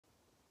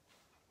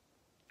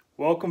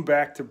Welcome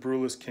back to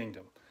BRUELIST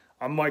Kingdom.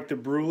 I'm Mike the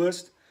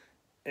BRUELIST,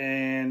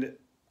 and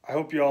I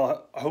hope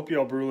y'all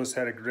BRUELIST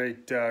had a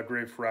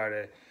great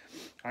Friday.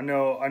 I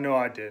know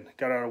I did.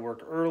 Got out of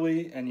work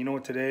early, and you know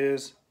what today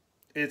is?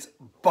 It's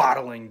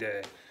bottling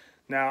day.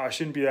 Now I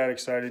shouldn't be that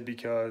excited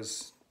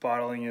because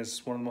bottling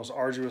is one of the most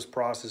arduous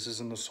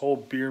processes in this whole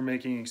beer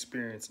making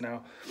experience.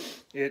 Now,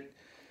 it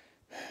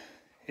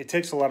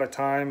takes a lot of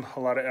time, a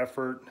lot of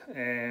effort,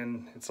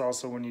 and it's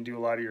also when you do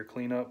a lot of your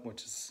cleanup,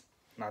 which is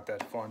not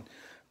that fun.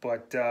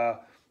 But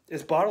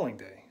it's bottling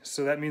day,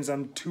 so that means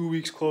I'm 2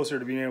 weeks closer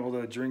to being able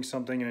to drink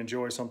something and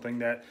enjoy something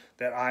that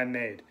I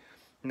made.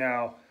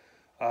 Now,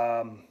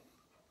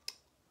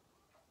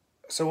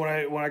 so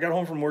when I got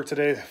home from work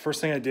today, the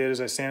first thing I did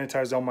is I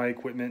sanitized all my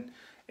equipment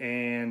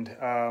and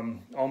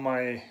all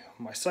my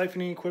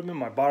siphoning equipment,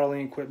 my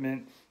bottling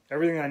equipment,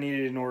 everything I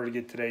needed in order to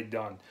get today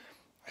done.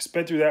 I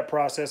sped through that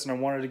process, and I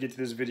wanted to get to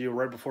this video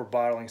right before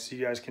bottling so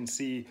you guys can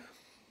see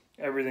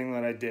everything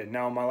that I did.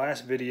 Now, in my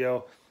last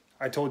video,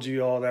 I told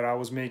you all that I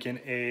was making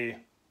an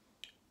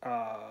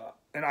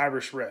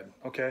Irish red,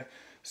 okay?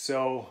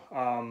 So,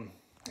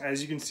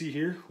 as you can see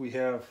here, we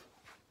have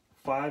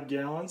 5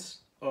 gallons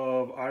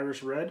of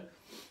Irish red.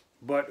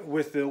 But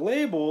with the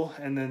label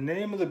and the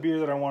name of the beer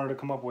that I wanted to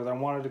come up with, I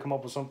wanted to come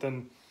up with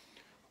something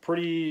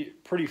pretty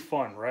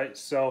fun, right?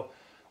 So,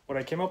 what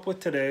I came up with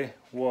today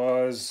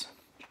was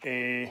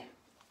and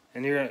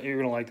you're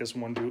gonna like this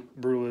one,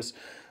 BRUELIST.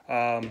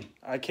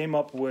 I came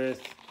up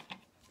with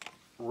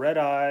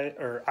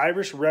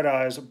Irish Red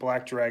Eyes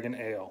Black Dragon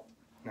Ale.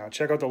 Now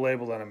check out the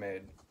label that I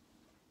made.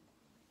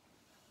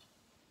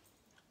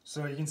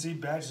 So you can see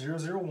batch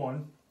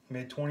 001,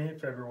 made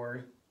 28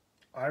 February,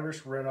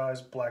 Irish Red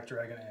Eyes Black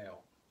Dragon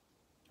Ale.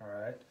 All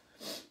right.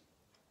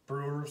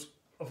 Brewers,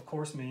 of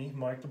course, me,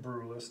 Mike the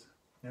BRUELIST,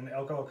 and the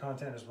alcohol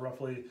content is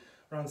roughly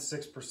around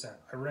 6%.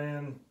 I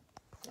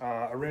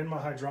ran my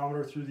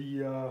hydrometer through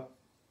the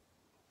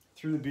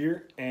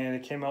beer, and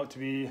it came out to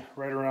be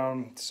right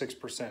around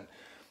 6%.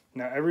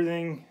 Now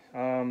everything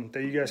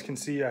that you guys can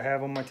see I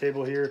have on my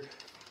table here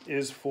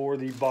is for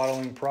the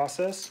bottling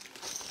process.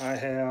 I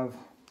have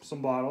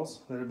some bottles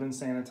that have been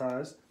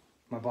sanitized,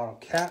 my bottle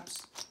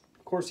caps.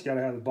 Of course, you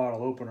gotta have the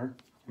bottle opener.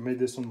 I made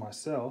this one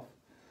myself.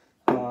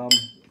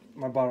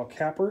 My bottle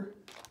capper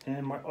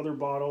and my other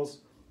bottles,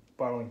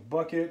 bottling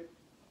bucket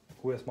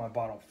with my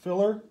bottle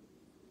filler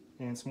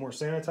and some more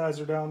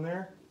sanitizer down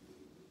there,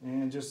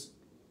 and just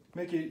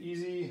make it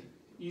easy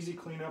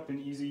cleanup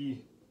and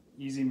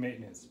easy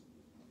maintenance.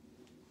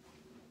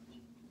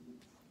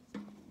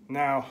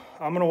 Now,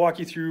 I'm going to walk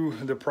you through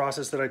the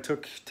process that I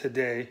took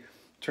today,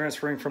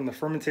 transferring from the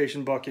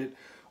fermentation bucket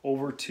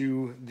over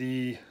to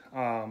the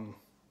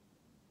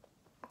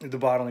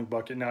bottling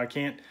bucket. Now, I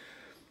can't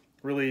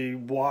really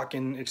walk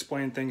and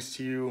explain things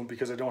to you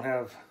because I don't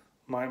have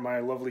my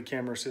lovely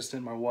camera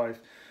assistant, my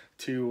wife,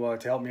 to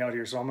help me out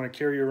here. So I'm going to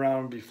carry you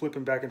around, be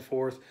flipping back and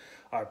forth.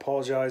 I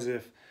apologize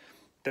if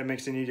that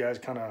makes any of you guys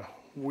kind of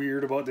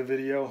weird about the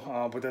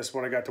video, but that's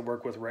what I got to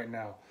work with right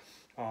now.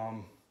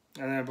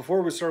 And then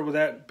before we start with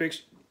that,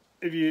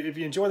 if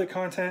you enjoy the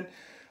content,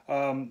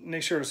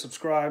 make sure to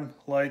subscribe,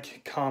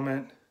 like,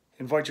 comment,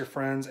 invite your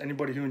friends,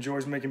 anybody who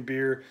enjoys making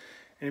beer,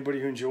 anybody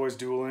who enjoys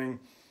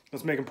dueling.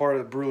 Let's make them part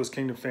of the BRUELIST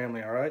Kingdom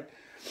family, all right?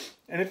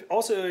 And if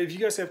you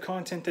guys have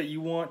content that you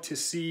want to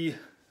see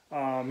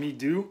me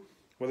do,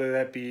 whether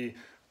that be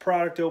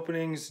product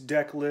openings,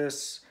 deck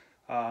lists,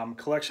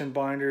 collection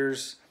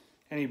binders,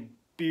 any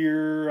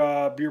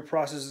beer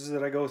processes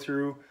that I go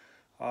through,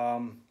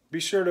 be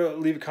sure to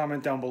leave a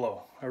comment down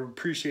below. I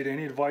appreciate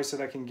any advice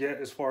that I can get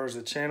as far as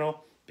the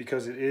channel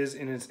because it is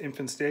in its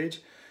infant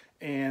stage.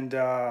 And,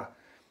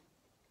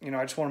 you know,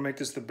 I just want to make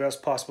this the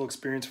best possible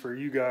experience for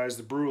you guys,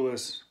 the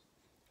BRUELIST,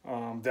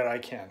 that I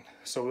can.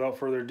 So without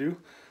further ado,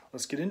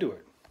 let's get into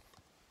it.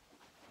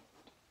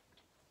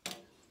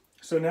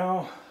 So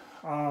now,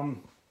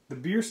 the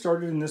beer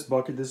started in this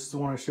bucket. This is the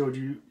one I showed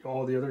you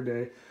all the other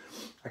day.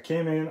 I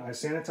came in, I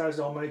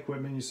sanitized all my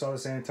equipment. You saw the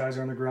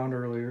sanitizer on the ground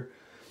earlier.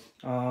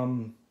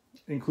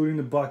 Including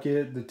the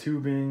bucket, the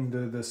tubing,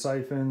 the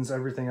siphons,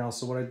 everything else.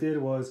 So what I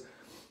did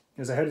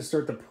is I had to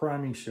start the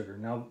priming sugar.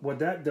 Now what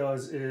that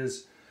does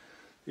is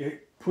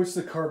it puts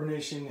the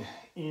carbonation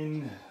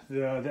in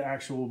the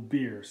actual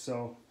beer.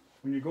 So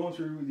when you're going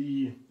through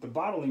the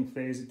bottling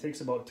phase, it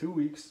takes about 2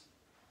 weeks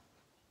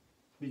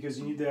because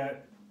you need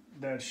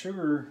that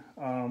sugar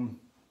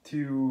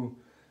to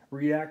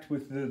react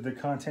with the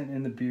content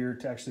in the beer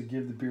to actually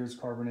give the beer its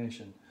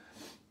carbonation.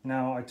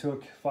 Now I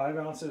took 5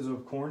 ounces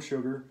of corn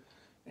sugar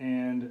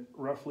and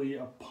roughly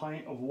a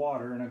pint of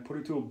water, and I put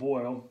it to a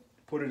boil,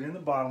 put it in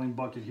the bottling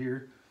bucket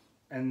here,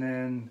 and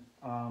then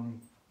I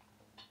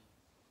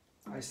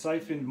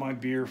siphoned my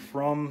beer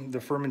from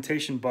the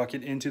fermentation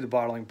bucket into the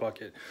bottling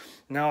bucket.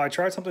 Now I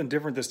tried something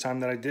different this time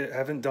that I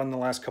haven't done the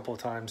last couple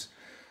of times,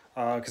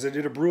 because I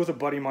did a brew with a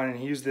buddy of mine, and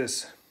he used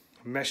this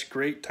mesh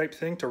grate type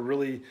thing to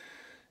really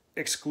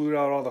exclude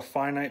out all the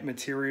finite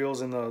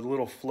materials and the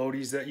little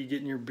floaties that you get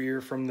in your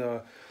beer from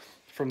the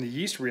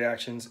yeast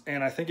reactions,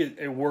 and I think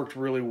it worked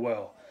really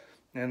well.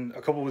 and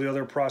a couple of the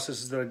other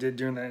processes that I did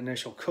during that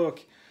initial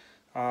cook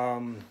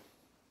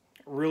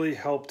really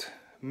helped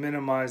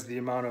minimize the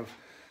amount of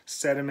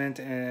sediment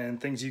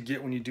and things you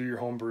get when you do your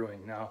home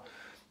brewing. Now,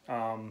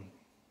 I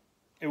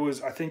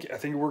think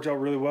it worked out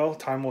really well.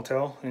 Time will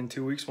tell in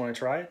 2 weeks when I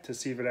try it to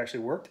see if it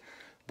actually worked.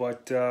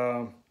 But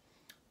yeah,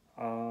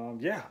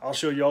 I'll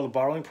show you all the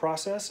bottling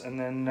process, and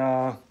then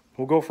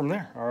we'll go from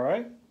there. All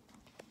right.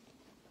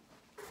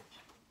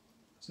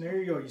 So there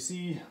you go. You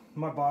see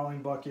my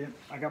bottling bucket.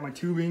 I got my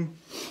tubing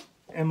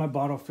and my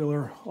bottle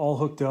filler all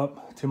hooked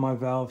up to my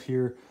valve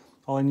here.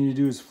 All I need to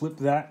do is flip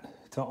that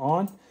to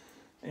on,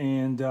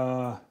 and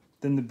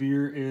then the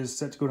beer is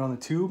set to go down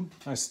the tube.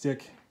 I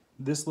stick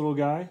this little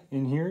guy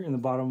in here in the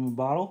bottom of the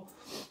bottle,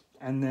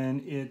 and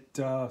then it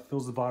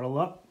fills the bottle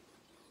up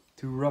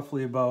to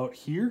roughly about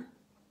here.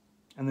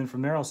 And then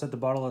from there, I'll set the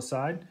bottle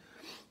aside.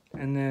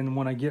 And then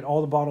when I get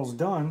all the bottles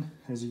done,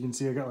 as you can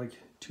see, I got like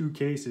 2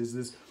 cases.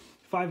 This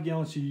 5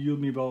 gallons should yield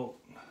me about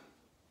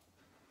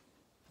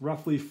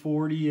roughly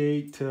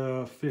 48 to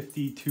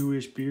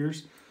 52-ish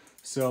beers.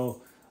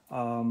 So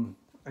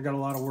I got a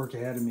lot of work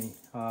ahead of me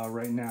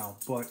right now.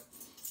 But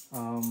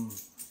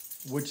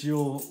what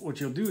you'll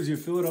do is you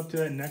fill it up to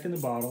that neck in the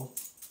bottle,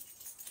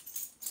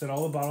 set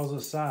all the bottles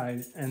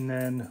aside, and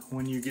then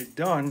when you get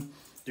done,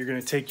 you're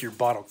going to take your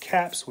bottle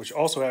caps, which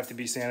also have to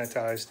be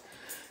sanitized,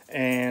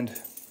 and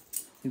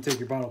you take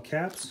your bottle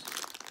caps,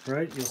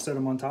 right? You'll set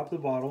them on top of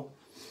the bottle,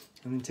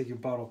 and then take your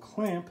bottle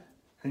clamp,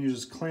 and you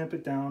just clamp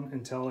it down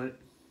until it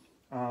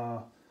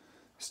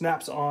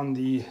snaps on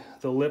the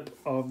lip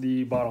of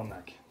the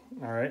bottleneck.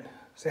 All right.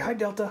 Say hi,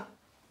 Delta.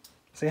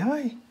 Say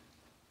hi.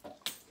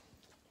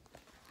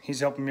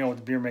 He's helping me out with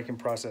the beer making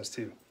process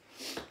too.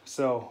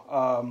 So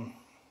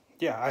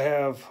yeah, I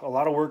have a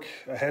lot of work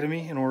ahead of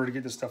me in order to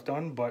get this stuff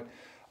done, but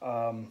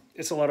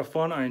it's a lot of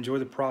fun. I enjoy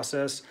the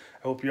process.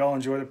 I hope you all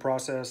enjoy the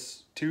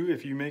process too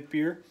if you make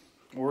beer,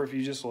 or if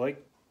you just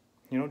like,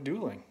 you know,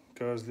 doodling,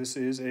 because this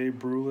is a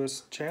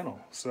BRUELIST channel.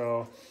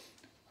 So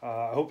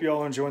I hope you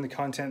all are enjoying the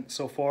content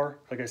so far.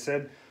 Like I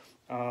said,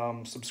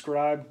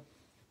 subscribe,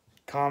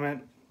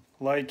 comment,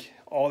 like,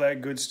 all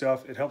that good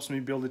stuff. It helps me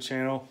build the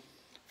channel,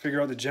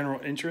 figure out the general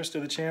interest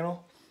of the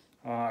channel.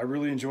 I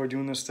really enjoy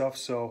doing this stuff,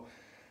 so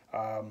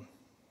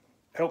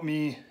help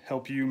me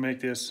help you make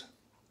this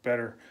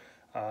better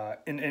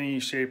in any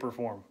shape or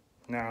form.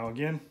 Now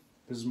again,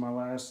 this is my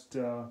last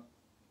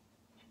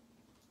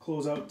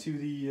closeout to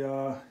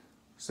the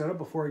setup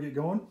before I get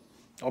going.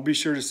 I'll be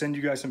sure to send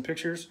you guys some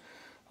pictures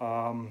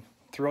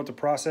throughout the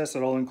process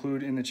that I'll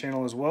include in the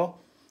channel as well,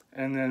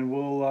 and then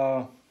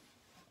we'll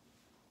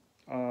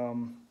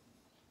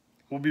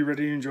be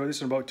ready to enjoy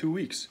this in about 2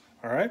 weeks.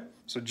 All right,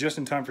 so just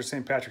in time for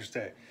St. Patrick's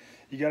Day.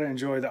 You got to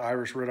enjoy the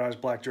Irish Red Eyes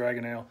Black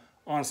Dragon Ale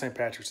on St.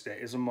 Patrick's Day.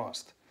 It's a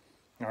must.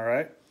 All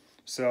right,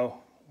 so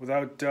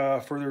without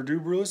further ado,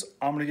 brewers,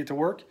 I'm gonna get to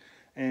work,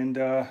 and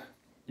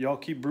y'all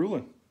keep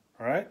brewing.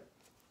 All right,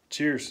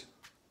 cheers.